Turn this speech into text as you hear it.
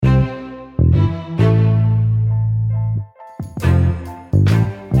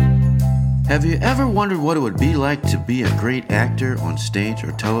Have you ever wondered what it would be like to be a great actor on stage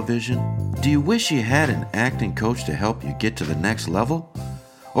or television? Do you wish you had an acting coach to help you get to the next level?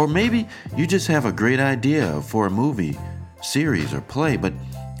 Or maybe you just have a great idea for a movie, series, or play, but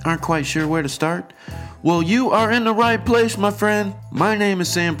aren't quite sure where to start? Well, you are in the right place, my friend. My name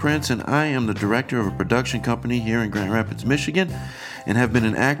is Sam Prince, and I am the director of a production company here in Grand Rapids, Michigan, and have been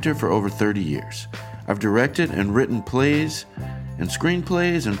an actor for over 30 years. I've directed and written plays and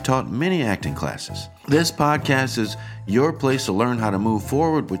screenplays and taught many acting classes. This podcast is your place to learn how to move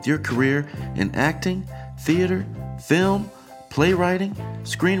forward with your career in acting, theater, film, playwriting,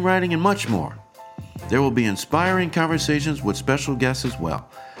 screenwriting, and much more. There will be inspiring conversations with special guests as well.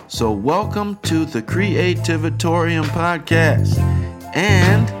 So welcome to the Creativatorium Podcast.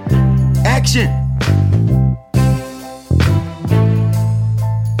 And action!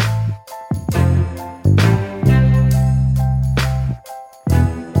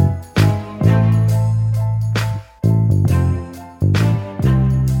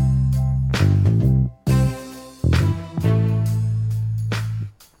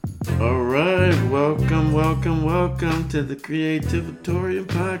 Welcome to the Creativatorium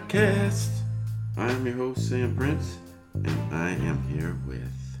Podcast. I am your host, Sam Prince, and I am here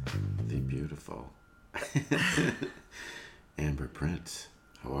with the beautiful Amber Prince.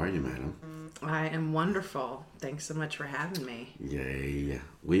 How are you, madam? I am wonderful. Thanks so much for having me. Yay.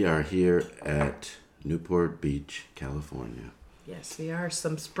 We are here at Newport Beach, California. Yes, we are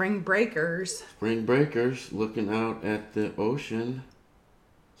some spring breakers. Spring breakers, looking out at the ocean.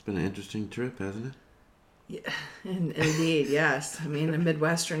 It's been an interesting trip, hasn't it? Yeah, indeed, yes. I mean, a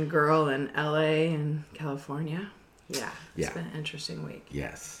Midwestern girl in LA and California. Yeah, it's been an interesting week.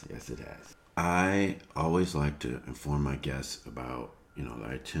 Yes, it has. I always like to inform my guests about, the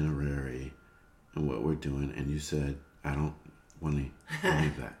itinerary and what we're doing. And you said, I don't want to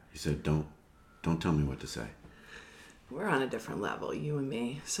believe that. You said, don't tell me what to say. We're on a different level, you and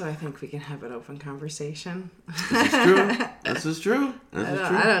me. So I think we can have an open conversation. This is true.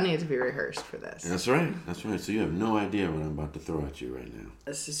 I don't need to be rehearsed for this. That's right. So you have no idea what I'm about to throw at you right now.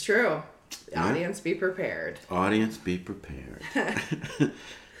 This is true. The audience, be prepared. Audience, be prepared.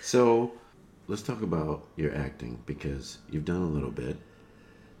 So let's talk about your acting, because you've done a little bit.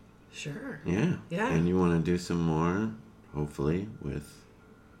 Sure. Yeah. Yeah. And you want to do some more, hopefully, with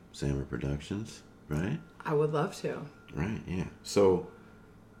Sammer Productions, right? I would love to. Right, yeah. So,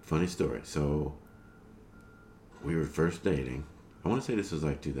 funny story. So, we were first dating. I want to say this was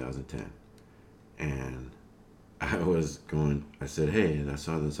like 2010. And I said, hey, I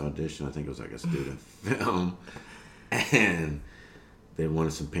saw this audition. I think it was like a student film. And they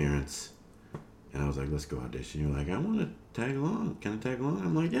wanted some parents. And I was like, let's go audition. You're like, I want to tag along. Can I tag along?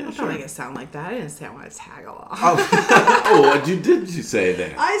 I'm like, yeah, sure. Don't make it sound like that. I didn't say I want to tag along. Oh, did you say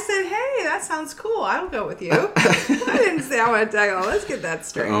that? I said, hey, that sounds cool. I'll go with you. I didn't say I want to tag along. Let's get that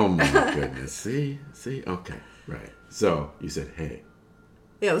straight. Oh, my goodness. See? Okay. Right. So, you said, hey.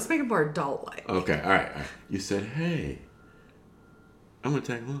 Yeah, let's make it more adult-like. Okay. All right. You said, hey, I'm going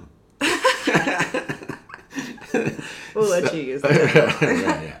to tag along. We'll let you use that. Right,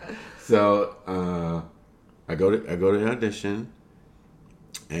 yeah. So, I go to the audition,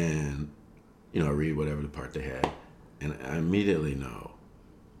 and, I read whatever the part they had, and I immediately know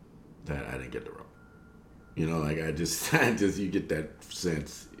that I didn't get the role. I just you get that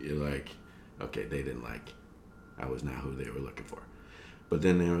sense. You're like, okay, they didn't I was not who they were looking for. But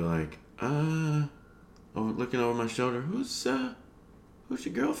then they were like, looking over my shoulder, who's your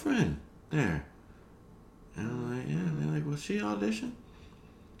girlfriend there? And I'm like, yeah. And they're like, well, she auditioned.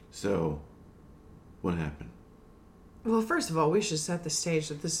 So, what happened? Well, first of all, we should set the stage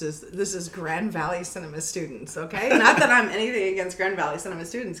that this is Grand Valley Cinema students, okay? Not that I'm anything against Grand Valley Cinema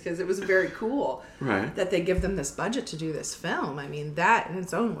students, because it was very cool that they give them this budget to do this film. I mean, that in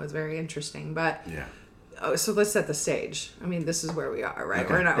its own was very interesting. But so let's set the stage. I mean, this is where we are, right?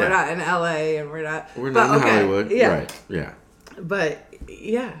 Okay. We're not in LA, and we're not in Hollywood, right? Yeah. But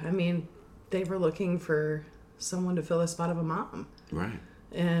yeah, I mean, they were looking for someone to fill the spot of a mom, right?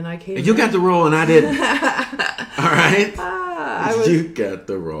 And I came. You got the role, and I didn't. All right. You got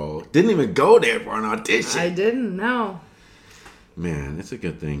the role. Didn't even go there for an audition. I didn't. No. Man, it's a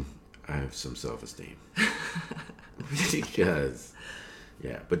good thing I have some self-esteem. Because,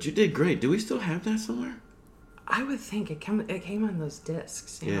 but you did great. Do we still have that somewhere? I would think it came on those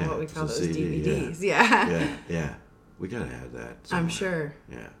discs. You know what we call those CD, DVDs. Yeah. We gotta have that somewhere. I'm sure.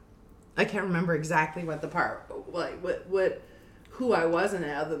 Yeah. I can't remember exactly what the part, who I was in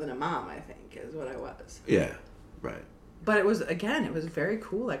it, other than a mom, I think, is what I was. Yeah, right. But it was very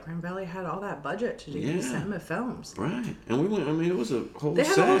cool. Like Grand Valley had all that budget to do these cinema films. Right. And we went, I mean, it was a whole They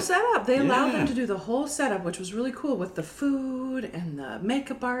had a whole setup. They allowed them to do the whole setup, which was really cool with the food and the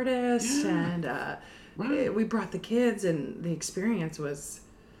makeup artist. And we brought the kids, and the experience was,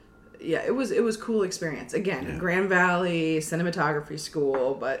 it was cool experience. Again, Grand Valley Cinematography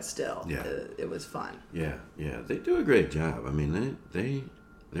School, but still, it was fun. Yeah, yeah. They do a great job. I mean,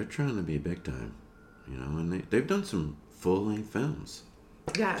 they're trying to be big time, you know, and they've done some full-length films.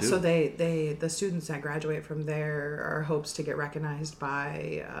 Yeah, too. So the students that graduate from there are hopes to get recognized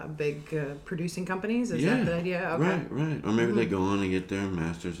by big producing companies. Is that the idea? Okay. Right. Or maybe they go on and get their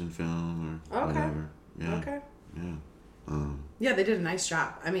masters in film or whatever. Yeah. Okay. Yeah. They did a nice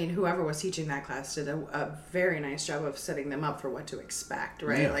job. I mean, whoever was teaching that class did a very nice job of setting them up for what to expect,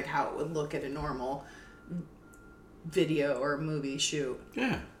 right? Yeah. Like how it would look at a normal video or movie shoot.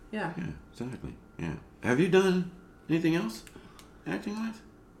 Yeah. Yeah. Yeah, exactly. Yeah. Have you done anything else acting-wise?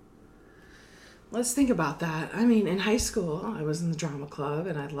 Let's think about that. I mean, in high school, I was in the drama club,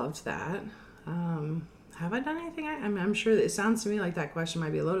 and I loved that. Have I done anything? I'm sure that it sounds to me like that question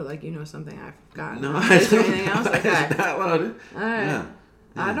might be loaded. Like, you know something I've forgotten. No, is there anything else? Okay. It's not loaded. All right. Yeah.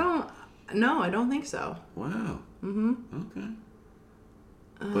 I don't think so. Wow. Mm-hmm.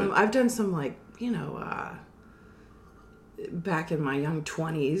 Okay. I've done some, like, back in my young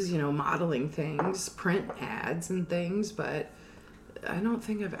 20s, modeling things, print ads and things, but I don't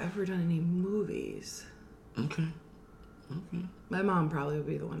think I've ever done any movies. Okay. My mom probably would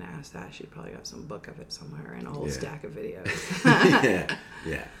be the one to ask that. She'd probably have some book of it somewhere and a whole stack of videos.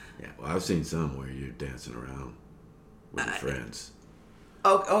 Yeah. Well, I've seen some where you're dancing around with your friends.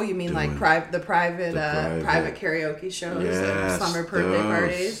 Oh, you mean like private karaoke shows and slumber birthday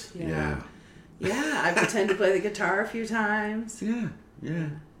parties? Yeah, I pretend to play the guitar a few times. Yeah.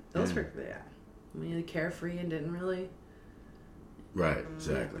 Those were, really carefree and didn't really. Right,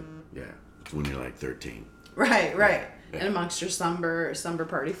 exactly. Yeah, it's when you're like 13. Right. Yeah. And amongst your slumber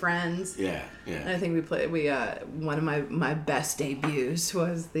party friends. Yeah. And I think one of my best debuts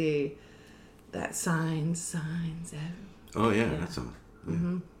was that signs. Oh yeah, that song. Yeah.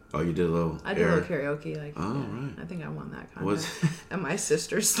 Mm-hmm. Oh, you did a little. I did a little karaoke, right. I think I won that contest. At my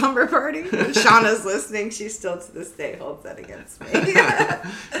sister's slumber party. When Shauna's listening, she still to this day holds that against me.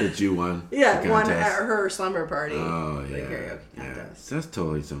 Did you won? Yeah, won at her slumber party. Oh the karaoke contest. That's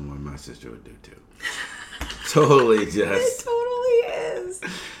totally something my sister would do too. Totally, just. It totally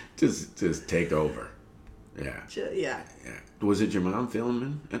is. Just take over. Yeah. Yeah. Was it your mom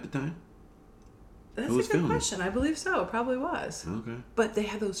filming at the time? That's a good question. I believe so. It probably was. Okay. But they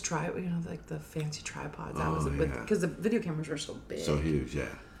had those like the fancy tripods. That was because the video cameras were so big. So huge, yeah.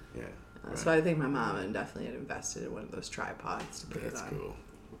 Right. So I think my mom definitely had invested in one of those tripods to put it on.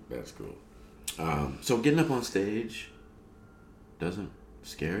 That's cool. So getting up on stage doesn't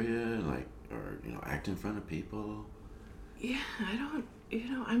scare you, or act in front of people? Yeah, I don't.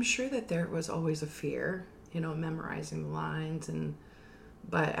 I'm sure that there was always a fear. Memorizing the lines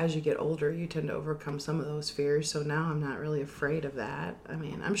But as you get older, you tend to overcome some of those fears. So now I'm not really afraid of that. I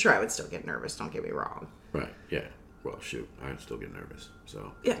mean, I'm sure I would still get nervous. Don't get me wrong. Right. Yeah. Well, shoot, I'd still get nervous.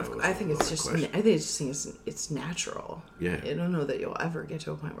 So yeah, I think it's natural. Yeah. I don't know that you'll ever get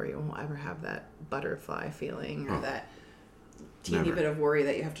to a point where you won't ever have that butterfly feeling or that teeny bit of worry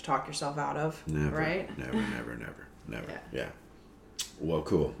that you have to talk yourself out of. Never. Right. Never. Yeah. Well,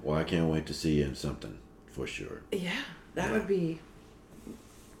 cool. Well, I can't wait to see you in something for sure. Yeah, that would be.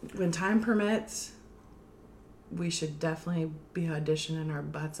 When time permits, we should definitely be auditioning our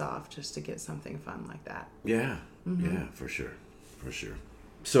butts off just to get something fun like that. Yeah. Yeah, for sure.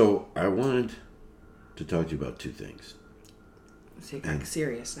 So I wanted to talk to you about two things. So you're getting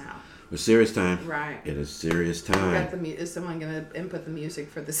serious now. It's serious time. Right. It is serious time. Is someone going to input the music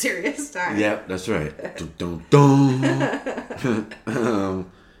for the serious time? Yep, that's right. Dun, dun,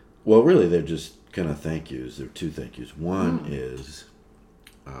 dun. Well, really, they're just kind of thank yous. There are two thank yous. One is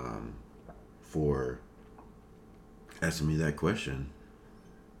for asking me that question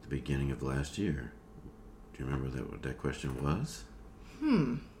at the beginning of last year. Do you remember what that question was?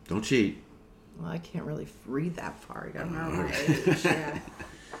 Don't cheat. Well, I can't really read that far. You gotta remember my age. Yeah.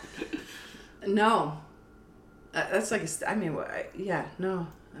 No. That's like no.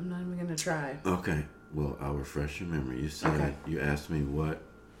 I'm not even gonna try. Okay. Well, I'll refresh your memory. You said you asked me what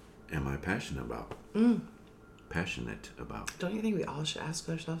am I passionate about? Passionate about. Don't you think we all should ask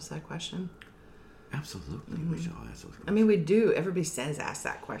ourselves that question? Absolutely. We should all ask those questions. I mean, we do. Everybody says ask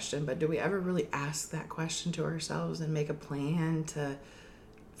that question, but do we ever really ask that question to ourselves and make a plan to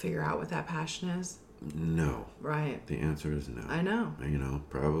figure out what that passion is? No. Right. The answer is no. I know.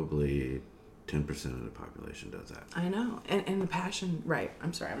 Probably 10% of the population does that. I know. And the passion, right.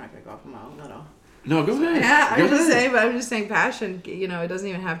 I'm sorry, I'm not going to go off on my own little. No, go ahead. Yeah, I'm just saying passion, you know, it doesn't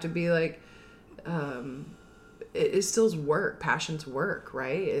even have to be like, it still's work. Passion's work,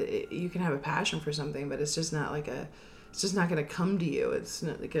 right? You can have a passion for something, but it's just not it's just not going to come to you. It's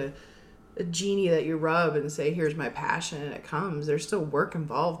not like a genie that you rub and say, here's my passion, and it comes. There's still work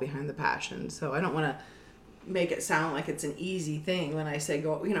involved behind the passion. So I don't want to make it sound like it's an easy thing when I say,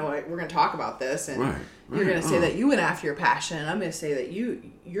 go, you know, we're going to talk about this, and you're going to say that you went after your passion, and I'm going to say that you're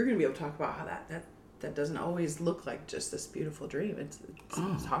going to be able to talk about how that doesn't always look like just this beautiful dream.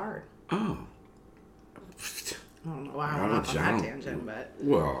 It's hard. Oh. I don't know why I went off on that tangent, but...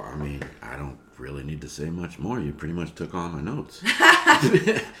 Well, I mean, I don't really need to say much more. You pretty much took all my notes.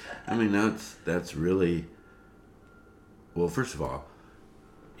 I mean, that's really... Well, first of all,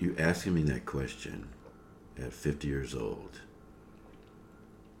 you asking me that question at 50 years old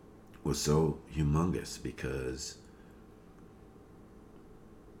was so humongous because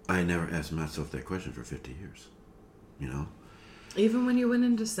I never asked myself that question for 50 years, you know? Even when you went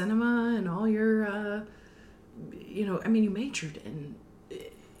into cinema and all your, you know, I mean, you majored in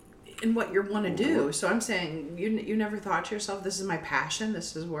what you want to do. So I'm saying you never thought to yourself, this is my passion,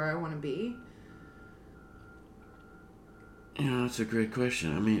 this is where I want to be? You know, that's a great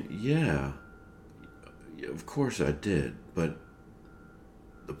question. I mean, yeah, of course I did, but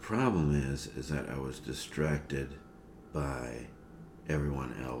the problem is that I was distracted by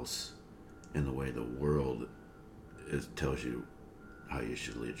everyone else and the way the world tells you how you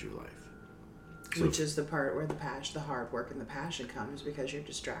should lead your life. So, which is the part where the hard work and the passion comes, because you're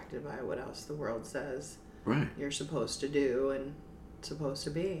distracted by what else the world says you're supposed to do and supposed to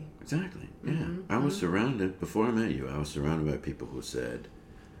be. Exactly. Yeah. I was surrounded, before I met you, I was surrounded by people who said,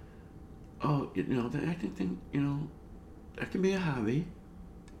 oh, you know, the acting thing, you know, that can be a hobby,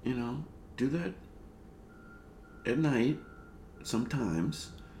 you know, do that at night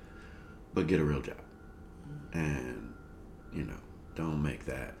sometimes, but get a real job. And, you know, don't make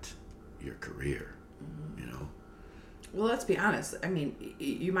that your career, you know? Well, let's be honest. I mean,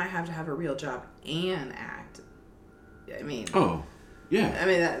 you might have to have a real job and act. I mean... Oh, yeah. I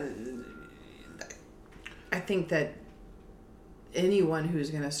mean, I think that anyone who's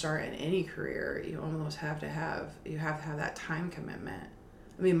going to start in any career, you almost have to have that time commitment.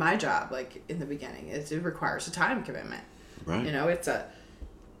 I mean, my job, like, in the beginning, it requires a time commitment. Right. You know,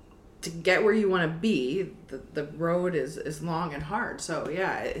 to get where you want to be, the road is long and hard. So,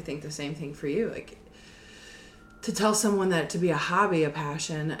 yeah, I think the same thing for you. Like, to tell someone that to be a hobby, a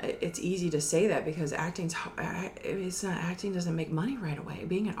passion, it's easy to say that because acting doesn't make money right away.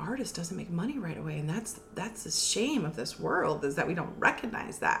 Being an artist doesn't make money right away. And that's the shame of this world, is that we don't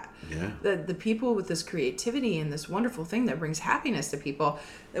recognize that. Yeah. The people with this creativity and this wonderful thing that brings happiness to people,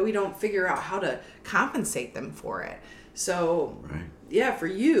 that we don't figure out how to compensate them for it. So, yeah, for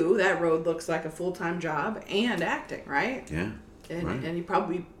you, that road looks like a full-time job and acting, right? Yeah. And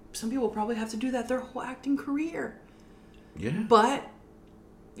some people probably have to do that their whole acting career. Yeah. But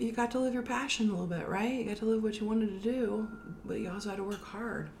you got to live your passion a little bit, right? You got to live what you wanted to do, but you also had to work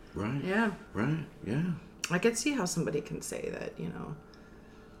hard. Right. Yeah. Right. Yeah. I could see how somebody can say that, you know,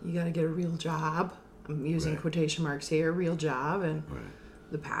 you got to get a real job. I'm using quotation marks here, real job, and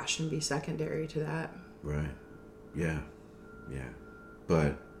the passion be secondary to that. Right. Yeah. Yeah.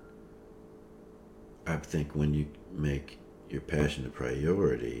 But I think when you make your passion a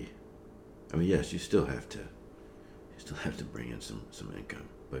priority, I mean, yes, you still have to bring in some income.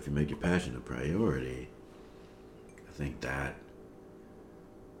 But if you make your passion a priority, I think that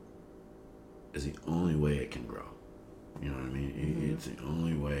is the only way it can grow. You know what I mean? It's the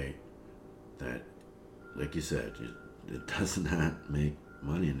only way that, like you said, it does not make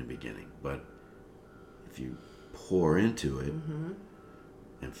money in the beginning. But if you pour into it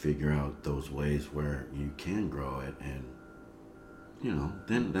and figure out those ways where you can grow it, and you know,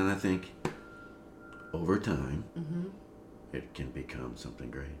 then I think over time it can become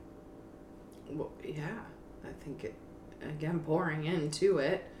something great. Well, yeah, I think it, again, pouring into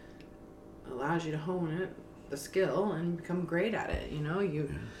it allows you to hone it, the skill, and become great at it. You know, you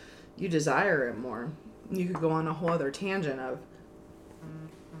desire it more. You could go on a whole other tangent of,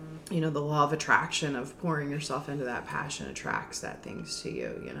 you know, the law of attraction of pouring yourself into that passion attracts that things to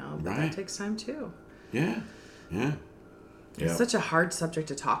you, you know, but that takes time too. Yeah. It's such a hard subject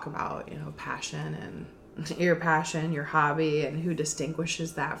to talk about, you know, passion and your passion, your hobby, and who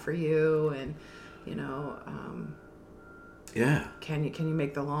distinguishes that for you, and, you know, can you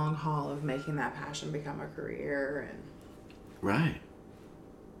make the long haul of making that passion become a career? And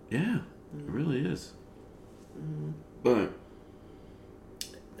it really is. But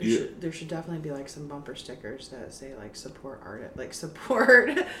There should definitely be like some bumper stickers that say like support art, like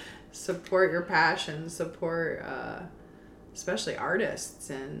support your passion, support especially artists,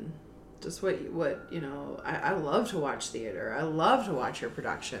 and just what I love to watch theater. I love to watch your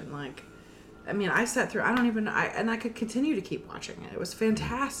production. Like, I mean, I sat through. I could continue to keep watching it. It was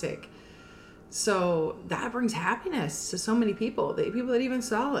fantastic. So that brings happiness to so many people. The people that even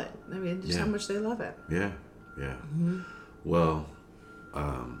saw it. I mean, just how much they love it. Yeah, yeah. Mm-hmm. Well,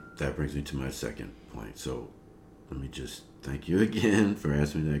 that brings me to my second point. So let me just thank you again for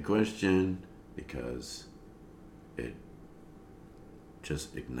asking me that question, because it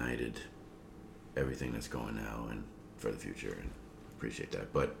just ignited everything that's going now and for the future, and appreciate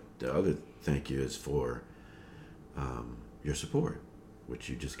that. But the other thank you is for your support, which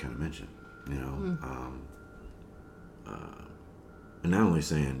you just kind of mentioned. And not only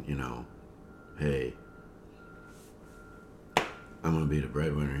saying, hey, I'm going to be the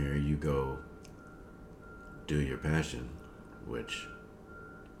breadwinner here, you go do your passion, which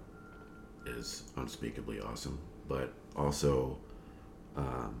is unspeakably awesome, but also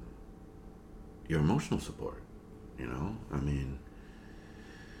your emotional support, I mean,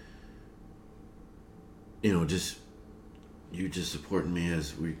 you just supporting me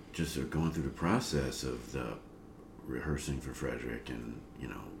as we just are going through the process of the rehearsing for Frederick and,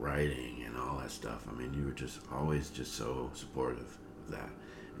 writing and all that stuff. I mean, you were just always just so supportive of that.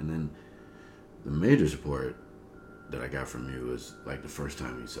 And then the major support that I got from you was like the first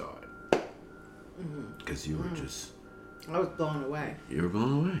time you saw it. Because you were just... I was blown away. You were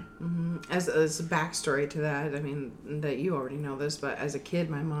blown away. Mm-hmm. As a backstory to that, I mean, that you already know this, but as a kid,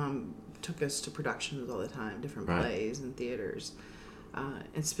 my mom took us to productions all the time, different plays and theaters.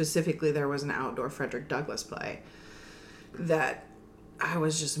 And specifically, there was an outdoor Frederick Douglass play that I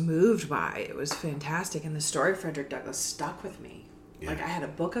was just moved by. It was fantastic. And the story of Frederick Douglass stuck with me. Yeah. Like, I had a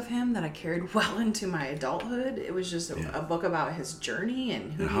book of him that I carried well into my adulthood. It was just a book about his journey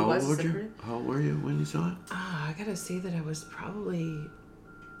and who he was. How old were you when you saw it? I gotta say that I was probably,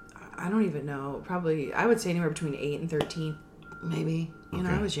 I don't even know, probably, I would say anywhere between 8 and 13, maybe.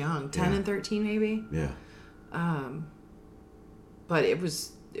 I was young, 10 and 13 maybe. Yeah. But it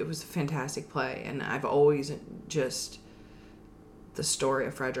was a fantastic play, and I've always just the story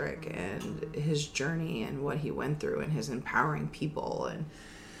of Frederick and his journey and what he went through and his empowering people, and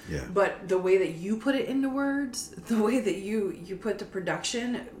but the way that you put it into words, the way that you put the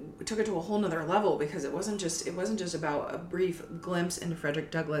production, took it to a whole nother level, because it wasn't just about a brief glimpse into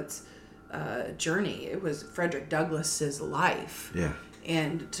Frederick Douglass' journey. It was Frederick Douglass's life. Yeah.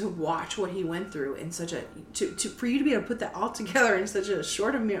 And to watch what he went through in such a for you to be able to put that all together in such a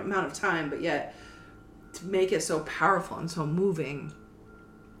short amount of time, but yet to make it so powerful and so moving.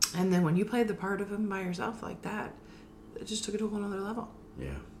 And then when you played the part of him by yourself like that, it just took it to a whole other level.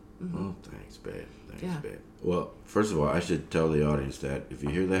 Yeah. Mm-hmm. Well, thanks, babe. Babe. Well, first of all, I should tell the audience that if you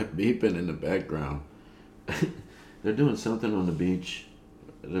hear that beeping in the background, they're doing something on the beach.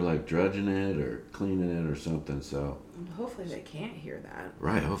 They're like drudging it or cleaning it or something, so... Hopefully they can't hear that.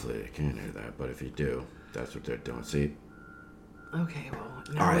 Right, hopefully they can't hear that, but if you do, that's what they're doing. See? Okay, well,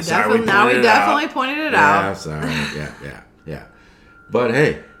 now we definitely pointed it out. Yeah, sorry. Yeah. But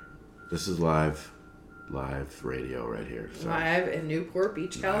hey, this is live radio right here. So. Live in Newport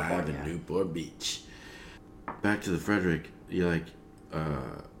Beach, California. Live in Newport Beach. Back to the Frederick,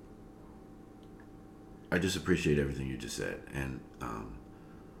 I just appreciate everything you just said, and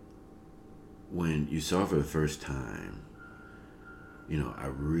when you saw it for the first time, I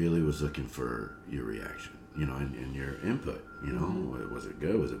really was looking for your reaction, and your input, mm-hmm. Was it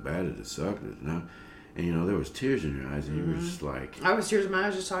good? Was it bad? Did it suck? Did it not? And, there was tears in your eyes, and you were just like... I was tears in my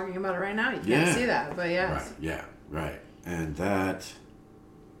eyes just talking about it right now. You can't see that, but yes. Right, yeah, right. And that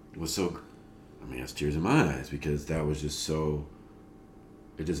was so... it's tears in my eyes, because that was just so...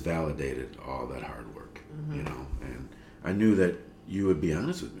 It just validated all that hard work, mm-hmm. And I knew that you would be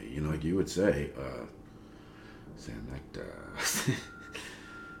honest with me, you would say, Sam, that,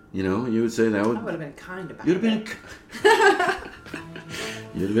 you would say that would... I would have been kind about it. You'd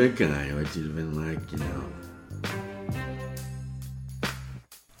have been kind, but you'd have been like,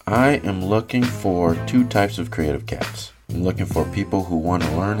 I am looking for two types of creative cats. I'm looking for people who want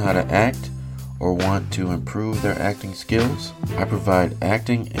to learn how to act or want to improve their acting skills. I provide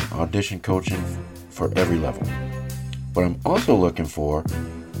acting and audition coaching for every level. But I'm also looking for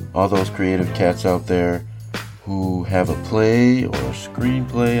all those creative cats out there who have a play or a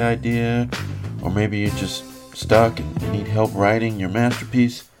screenplay idea, or maybe you're just stuck and you need help writing your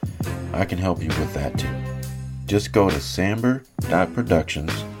masterpiece. I can help you with that too. Just go to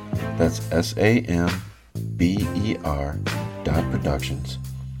samber.productions. That's SAMBER.productions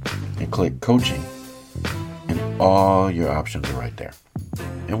and click coaching, and all your options are right there.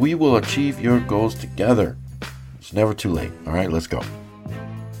 And we will achieve your goals together. It's never too late. All right, let's go.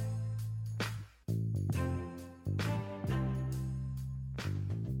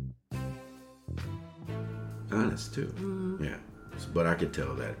 Honest too. Mm-hmm. Yeah. But I could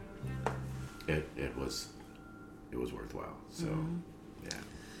tell that it was worthwhile. So yeah.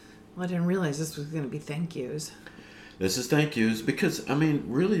 Well, I didn't realize this was going to be thank yous. This is thank yous because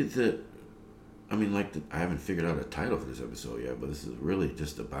really I haven't figured out a title for this episode yet, but this is really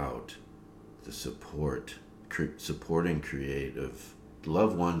just about the supporting creative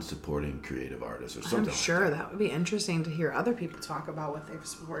loved ones, supporting creative artists or something. I'm sure that would be interesting to hear other people talk about what they've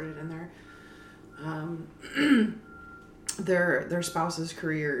supported in their spouses'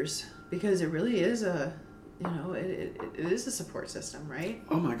 careers, because it really is it is a support system, right?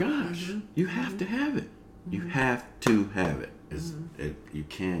 Oh my gosh, mm-hmm. You have to have it. You have to have it. You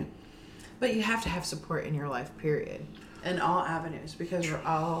can't. But you have to have support in your life, period, in all avenues, because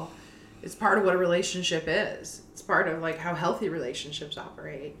it's part of what a relationship is. It's part of like how healthy relationships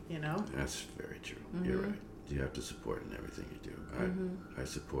operate, That's very true. Mm-hmm. You're right. You have to support in everything you do. I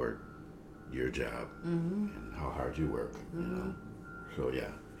support your job and how hard you work, So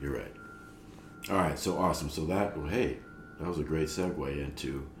yeah, you're right. All right, so awesome. So that was a great segue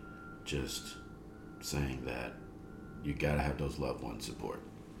into just saying that you got to have those loved ones support.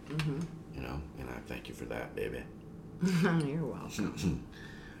 And I thank you for that, baby. You're welcome.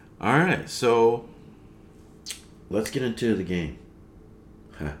 All right, so let's get into the game.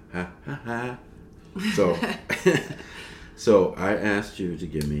 So I asked you to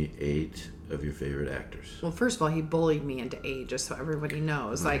give me 8 of your favorite actors. Well, first of all, he bullied me into 8, just so everybody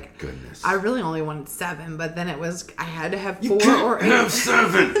knows. My goodness. I really only wanted 7, but then I had to have 4 you can't or 8. Have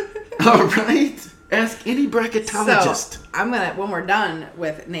 7. All right. Ask any bracketologist. So when we're done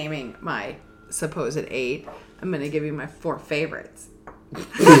with naming my supposed 8, I'm gonna give you my 4 favorites.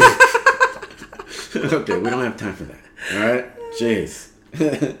 Okay, we don't have time for that. All right, jeez.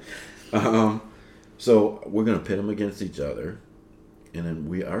 So we're gonna pit them against each other, and then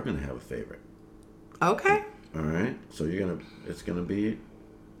we are gonna have a favorite. Okay. All right. So it's gonna be.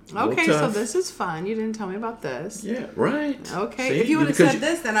 Okay, so this is fun. You didn't tell me about this. Yeah, right. Okay. See, if you would have said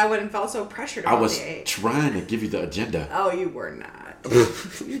this, then I wouldn't felt so pressured about the 8. I was trying to give you the agenda. Oh, you were not.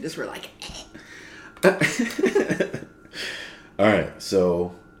 You just were like. All right,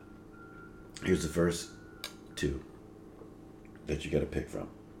 so here's the first 2 that you got to pick from.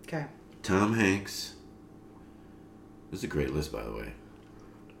 Okay. Tom Hanks. This is a great list, by the way.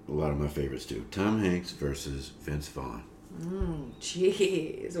 A lot of my favorites, too. Tom Hanks versus Vince Vaughn.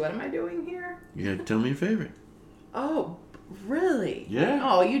 Jeez. What am I doing here? You got to tell me your favorite. Oh, really? Yeah.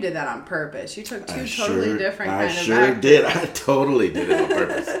 Oh, you did that on purpose. You took 2 totally different kind of actors. I sure did. I totally did it on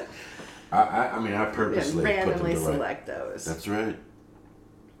purpose. I purposely randomly select those. That's right.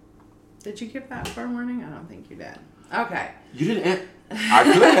 Did you give that forewarning? I don't think you did. Okay. You didn't. I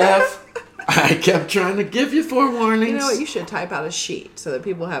could have. I kept trying to give you forewarnings. You know what? You should type out a sheet so that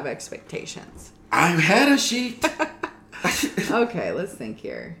people have expectations. I had a sheet. Okay, let's think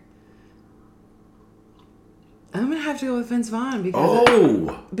here. I'm going to have to go with Vince Vaughn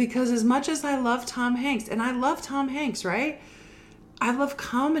because as much as I love Tom Hanks, and I love Tom Hanks, right? I love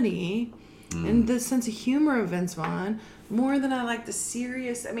comedy and the sense of humor of Vince Vaughn more than I like the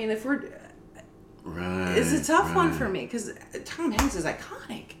serious. I mean, if we're... Right. It's a tough one for me because Tom Hanks is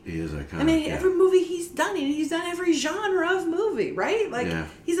iconic. He is iconic. I mean, every movie he's done every genre of movie, right? Like,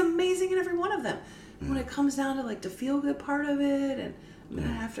 he's amazing in every one of them. And when it comes down to, like, the feel-good part of it, and I'm going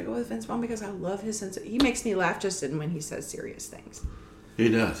to have to go with Vince Vaughn because I love his sense of... He makes me laugh just when he says serious things. He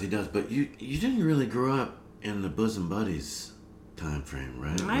does. But you didn't really grow up in the Bosom Buddies time frame,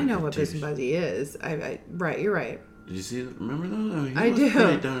 right? I know what Bosom Buddy is. Right, you're right. Did you see? Remember those? I mean, he was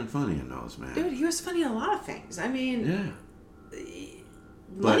pretty darn funny in those, man. Dude, he was funny in a lot of things. I mean,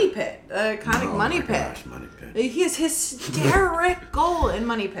 Money Pit, iconic Money Pit. Gosh, Money Pit. He is hysterical in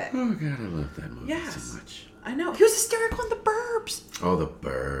Money Pit. Oh God, I love that movie so much. I know. He was hysterical in The Burbs. Oh, The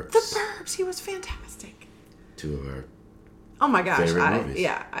Burbs. The Burbs. He was fantastic. 2 of our oh my gosh, favorite movies.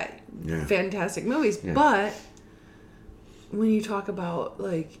 Fantastic movies. Yeah. But when you talk about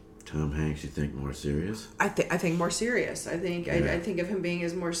like Tom Hanks, you think more serious? I think more serious. I think of him being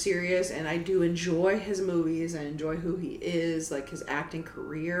as more serious, and I do enjoy his movies. I enjoy who he is, like his acting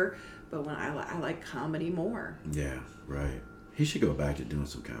career. But when I like comedy more. Yeah, right. He should go back to doing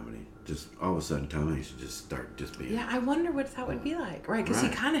some comedy. Just all of a sudden, Tom Hanks should just start just being. Yeah, I wonder what that would be like, right? Because he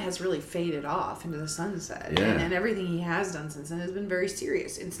kind of has really faded off into the sunset, and everything he has done since then has been very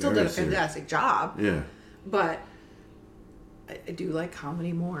serious, and still did a fantastic job. Yeah, but. I do like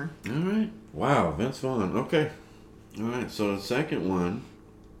comedy more. All right. Wow, Vince Vaughn. Okay. All right. So the second one,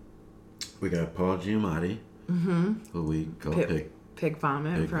 we got Paul Giamatti, who we call Pig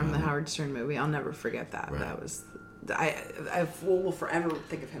Vomit from the Howard Stern movie. I'll never forget that. Right. That was, I will forever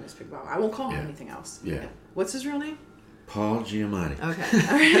think of him as Pig Vomit. I won't call him anything else. Yeah. What's his real name? Paul Giamatti.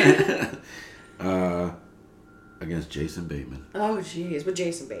 Okay. All right. Against Jason Bateman. Oh, jeez. With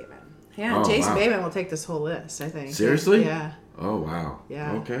Jason Bateman. Yeah, Jason Bateman will take this whole list, I think. Seriously? Yeah. Oh, wow.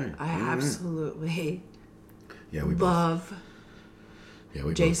 Yeah. Okay. I absolutely we love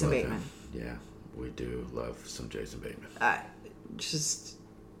Jason Bateman. Him. Yeah, we do love some Jason Bateman.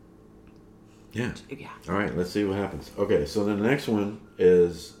 Yeah. All right, let's see what happens. Okay, so the next one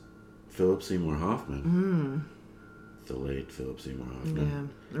is Philip Seymour Hoffman. The late Philip Seymour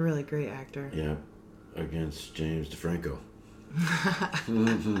Hoffman. Yeah, a really great actor. Yeah, against James DeFranco.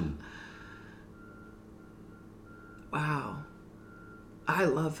 Wow. I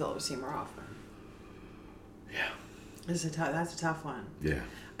love Philip Seymour Hoffman. Yeah. That's a tough one. Yeah.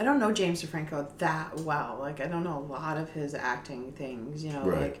 I don't know James DeFranco that well. Like, I don't know a lot of his acting things, you know.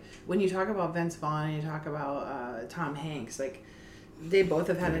 Right. Like, when you talk about Vince Vaughn and you talk about Tom Hanks, like, they both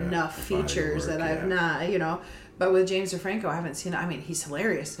have had enough features that I've not, you know. But with James DeFranco, I haven't seen. I mean, he's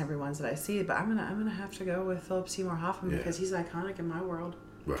hilarious in every one that I see. But I'm gonna have to go with Philip Seymour Hoffman because he's iconic in my world.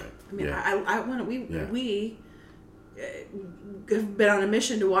 Right. I mean, I want we have been on a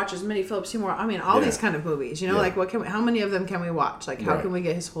mission to watch as many Philip Seymour. I mean, all these kind of movies. You know, like how many of them can we watch? Like, how can we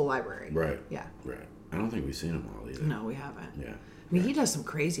get his whole library? Right. Yeah. Right. I don't think we've seen them all either. No, we haven't. Yeah. I mean, he does some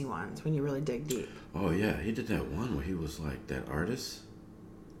crazy ones when you really dig deep. Oh yeah, he did that one where he was like that artist,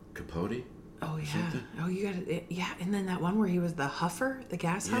 Capote. Oh yeah. Something. Oh, you got it. Yeah, and then that one where he was the huffer, the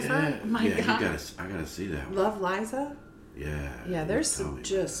gas huffer. Oh my God. I gotta see that one. Love Liza. Yeah. Yeah, there's some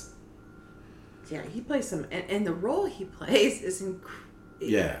just. Yeah, he plays some, and the role he plays is incredible.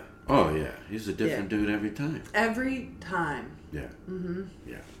 Yeah. Oh yeah, he's a different dude every time. Every time. Yeah.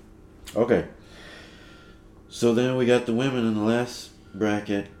 Yeah. Okay. So then we got the women in the last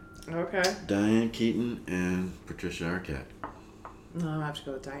bracket. Okay. Diane Keaton and Patricia Arquette. No, I have to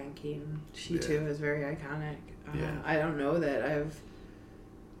go with Diane Keaton. She too is very iconic. I don't know that I've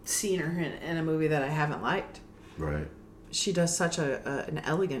seen her in a movie that I haven't liked. Right. She does such an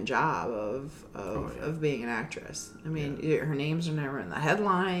elegant job of being an actress. I mean, her names are never in the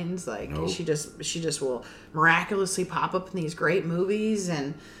headlines. Like she just will miraculously pop up in these great movies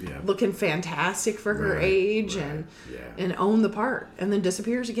and looking fantastic for her age and own the part, and then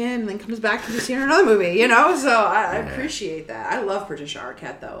disappears again and then comes back to be seen in another movie. You know, so I appreciate that. I love Patricia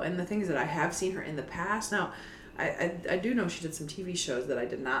Arquette though, and the things that I have seen her in the past. Now, I do know she did some TV shows that I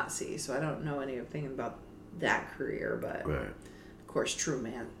did not see, so I don't know anything about that career, but of course True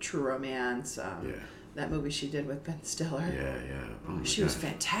Romance, that movie she did with Ben Stiller, she was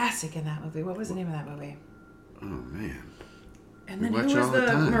fantastic in that movie. What was the name of that movie? Oh man. And then who was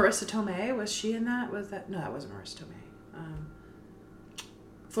Marissa Tomei? Was she in that? No, that wasn't Marissa Tomei.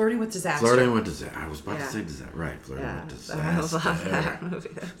 Flirting with Disaster. I was about to say Disaster. Right, Flirting with Disaster. I love that movie.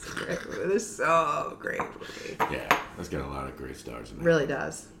 That's a great movie. It's so great movie. Yeah, that's got a lot of great stars in it. Really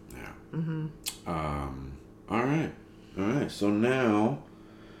does. Yeah. All right. So now,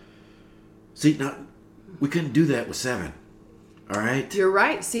 we couldn't do that with 7. All right. You're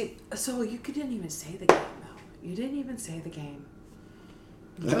right. See, so you didn't even say the game though. You didn't even say the game.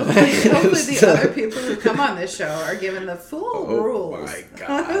 Hopefully the other people who come on this show are given the full rules. Oh my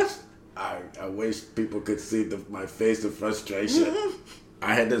gosh. I wish people could see my face of frustration.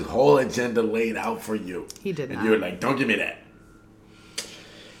 I had this whole agenda laid out for you. He did not. And you were like, don't give me that.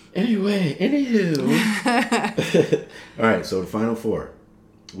 Anyway, all right, so the final 4.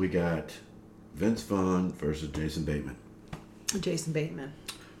 We got Vince Vaughn versus Jason Bateman. Jason Bateman.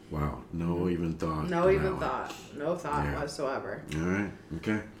 Wow, no thought. No thought whatsoever. All right,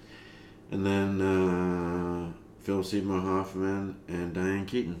 okay. And then Philip Seymour Hoffman and Diane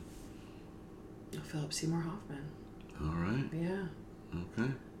Keaton. Philip Seymour Hoffman. All right. Yeah.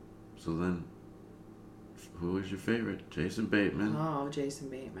 Okay. So then, who is your favorite? Jason Bateman. Oh, Jason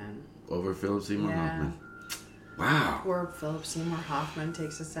Bateman. Over Philip Seymour Hoffman. Wow. Poor Philip Seymour Hoffman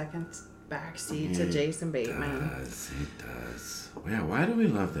takes a second backseat to Jason Bateman. He does. Yeah, why do we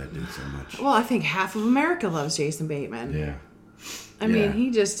love that dude so much? Well, I think half of America loves Jason Bateman. Yeah. I mean, he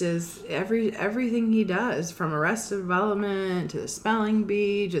just is everything he does, from Arrested Development to The Spelling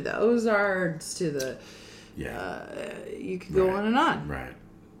Bee to The Ozarks to the you could go on and on. Right.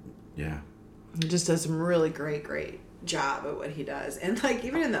 Yeah. He just does some really great job at what he does. And like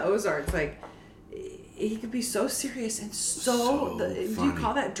even in The Ozarks, like he could be so serious and so do you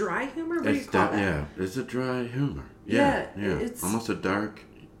call that dry humor? What do you call that? Yeah, it's a dry humor. Yeah. It's almost a dark,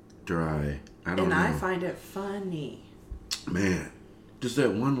 dry. I don't know. And I find it funny. Man, just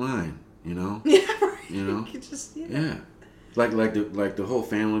that one line, you know. Yeah, right. You know. You just Like the whole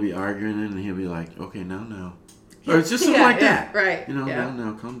family be arguing and he'll be like, okay, now. Or it's just something like that. Right. You know,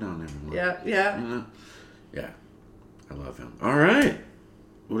 now, calm down, everyone. Yeah. You know? Yeah. I love him. All right.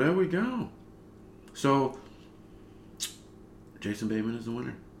 Well, there we go. So, Jason Bateman is the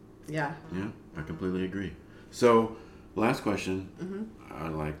winner. Yeah. Yeah, I completely agree. So, last question I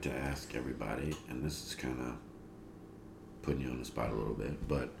like to ask everybody, and this is kind of putting you on the spot a little bit,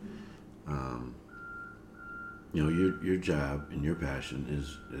 but, you know, your job and your passion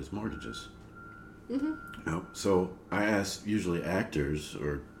is mortgages. Mm-hmm. You know, so I ask usually actors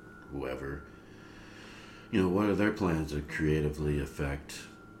or whoever, you know, what are their plans to creatively affect,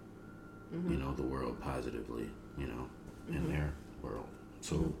 you know, the world positively, you know, in their world.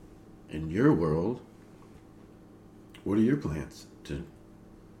 So, in your world, what are your plans to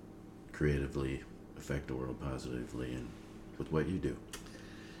creatively affect the world positively and with what you do?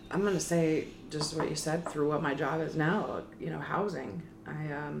 I'm going to say just what you said through what my job is now, you know, housing. I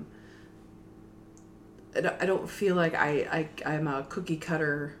don't feel like I'm a cookie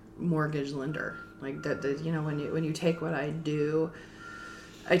cutter mortgage lender. Like that, you know, when you take what I do,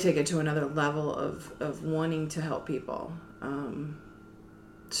 I take it to another level of wanting to help people.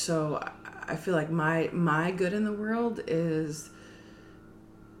 So I feel like my good in the world is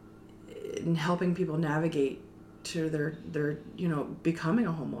in helping people navigate to their you know, becoming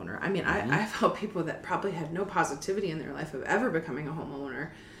a homeowner. I mean, I've helped people that probably had no positivity in their life of ever becoming a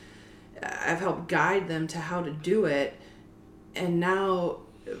homeowner. I've helped guide them to how to do it, and now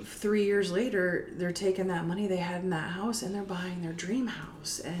 3 years later, they're taking that money they had in that house and they're buying their dream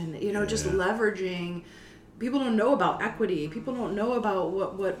house. And, you know, just leveraging. People don't know about equity. People don't know about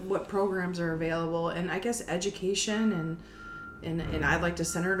what programs are available. And I guess education and I'd like to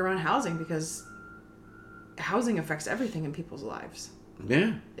center it around housing, because housing affects everything in people's lives.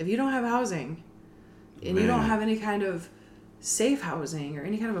 Yeah. If you don't have housing and you don't have any kind of safe housing or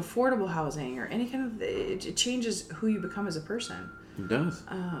any kind of affordable housing or any kind of, it changes who you become as a person. It does.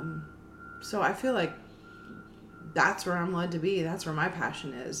 So I feel like that's where I'm led to be. That's where my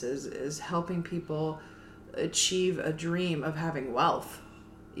passion is helping people achieve a dream of having wealth,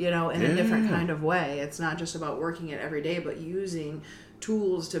 you know, in a different kind of way. It's not just about working it every day, but using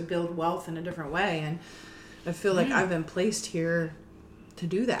tools to build wealth in a different way. And I feel like I've been placed here to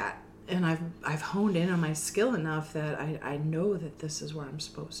do that. And I've honed in on my skill enough that I know that this is where I'm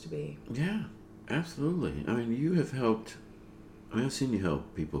supposed to be. Yeah, absolutely. I mean, you have helped. I mean, I've seen you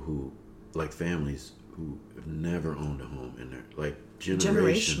help people who, like families who have never owned a home in their, like,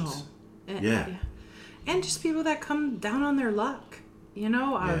 generations. Generational. And just people that come down on their luck. You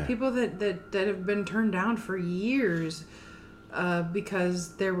know, people that have been turned down for years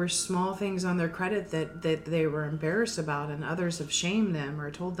because there were small things on their credit that they were embarrassed about, and others have shamed them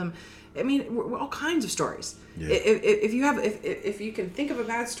or told them. I mean, all kinds of stories. Yeah. If you can think of a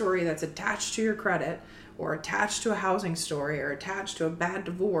bad story that's attached to your credit, or attached to a housing story, or attached to a bad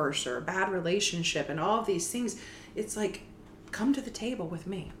divorce or a bad relationship, and all of these things, it's like, come to the table with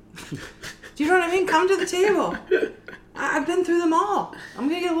me. Do you know what I mean? Come to the table. I've been through them all. I'm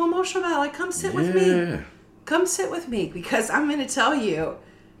gonna get a little emotional about it. Like, come sit with me. Come sit with me, because I'm gonna tell you,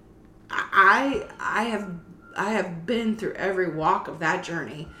 I have been through every walk of that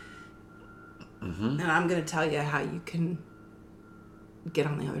journey, and I'm gonna tell you how you can get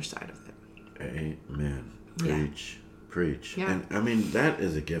on the other side of it. Amen. Preach. Yeah. And I mean, that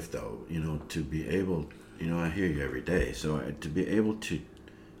is a gift, though. You know, to be able. You know, I hear you every day. So to be able to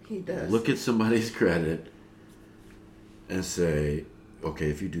look at somebody's credit and say, okay,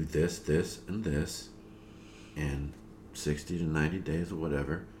 if you do this, this, and this, in 60 to 90 days or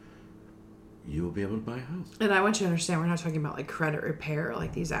whatever, you will be able to buy a house. And I want you to understand, we're not talking about like credit repair,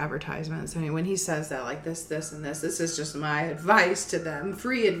 like these advertisements. I mean, when he says that, like this, and this is just my advice to them,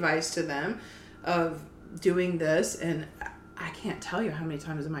 free advice to them of doing this. And I can't tell you how many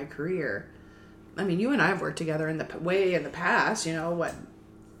times in my career, I mean, you and I have worked together in the past, you know,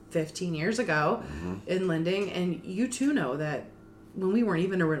 15 years ago in lending. And you too know that when we weren't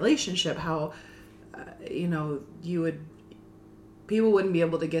even in a relationship, how, you know, people wouldn't be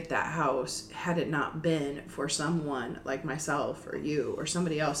able to get that house had it not been for someone like myself or you or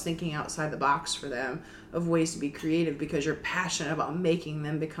somebody else thinking outside the box for them of ways to be creative, because you're passionate about making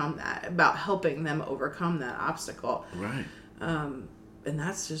them become that, about helping them overcome that obstacle. Right. And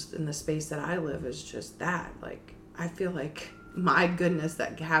that's just in the space that I live, is just that. Like, I feel like my goodness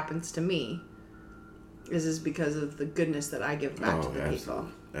that happens to me is because of the goodness that I give back to the people.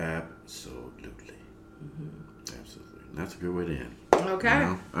 Absolutely. Absolutely. That's a good way to end. Okay. You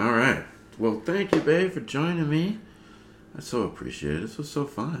know? All right. Well, thank you, babe, for joining me. I so appreciate it. This was so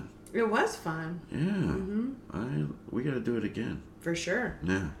fun. It was fun. Yeah. We got to do it again. For sure.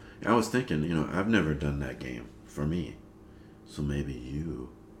 Yeah. I was thinking, I've never done that game for me. So maybe you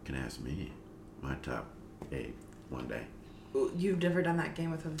can ask me my top 8 one day. You've never done that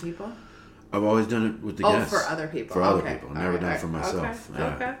game with other people? I've always done it with the guests. Oh, for other people. For other people. Never done it for myself.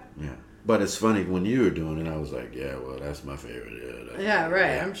 Okay. Yeah. But it's funny, when you were doing it, I was like, yeah, well, that's my favorite. Yeah,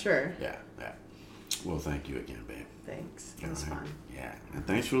 right. Yeah. I'm sure. Yeah. Well, thank you again, babe. Thanks. It was fun. Yeah. And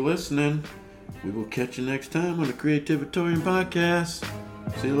thanks for listening. We will catch you next time on the Creativitorium Podcast.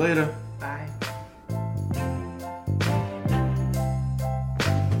 See you later. Bye.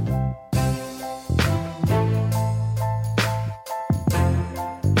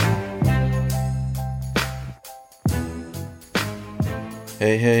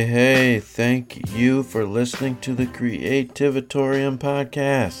 Hey, thank you for listening to the Creativitorium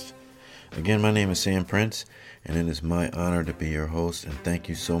Podcast. Again, my name is Sam Prince, and it is my honor to be your host, and thank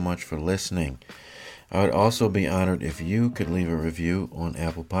you so much for listening. I would also be honored if you could leave a review on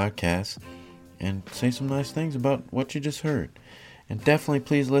Apple Podcasts and say some nice things about what you just heard. And definitely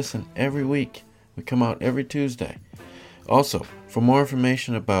please listen every week. We come out every Tuesday. Also, for more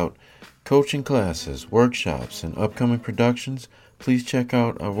information about coaching classes, workshops, and upcoming productions, please check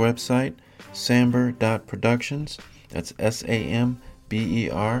out our website, samber.productions. That's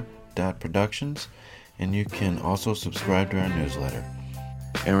SAMBER.productions. And you can also subscribe to our newsletter.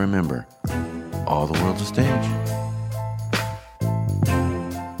 And remember, all the world's a stage.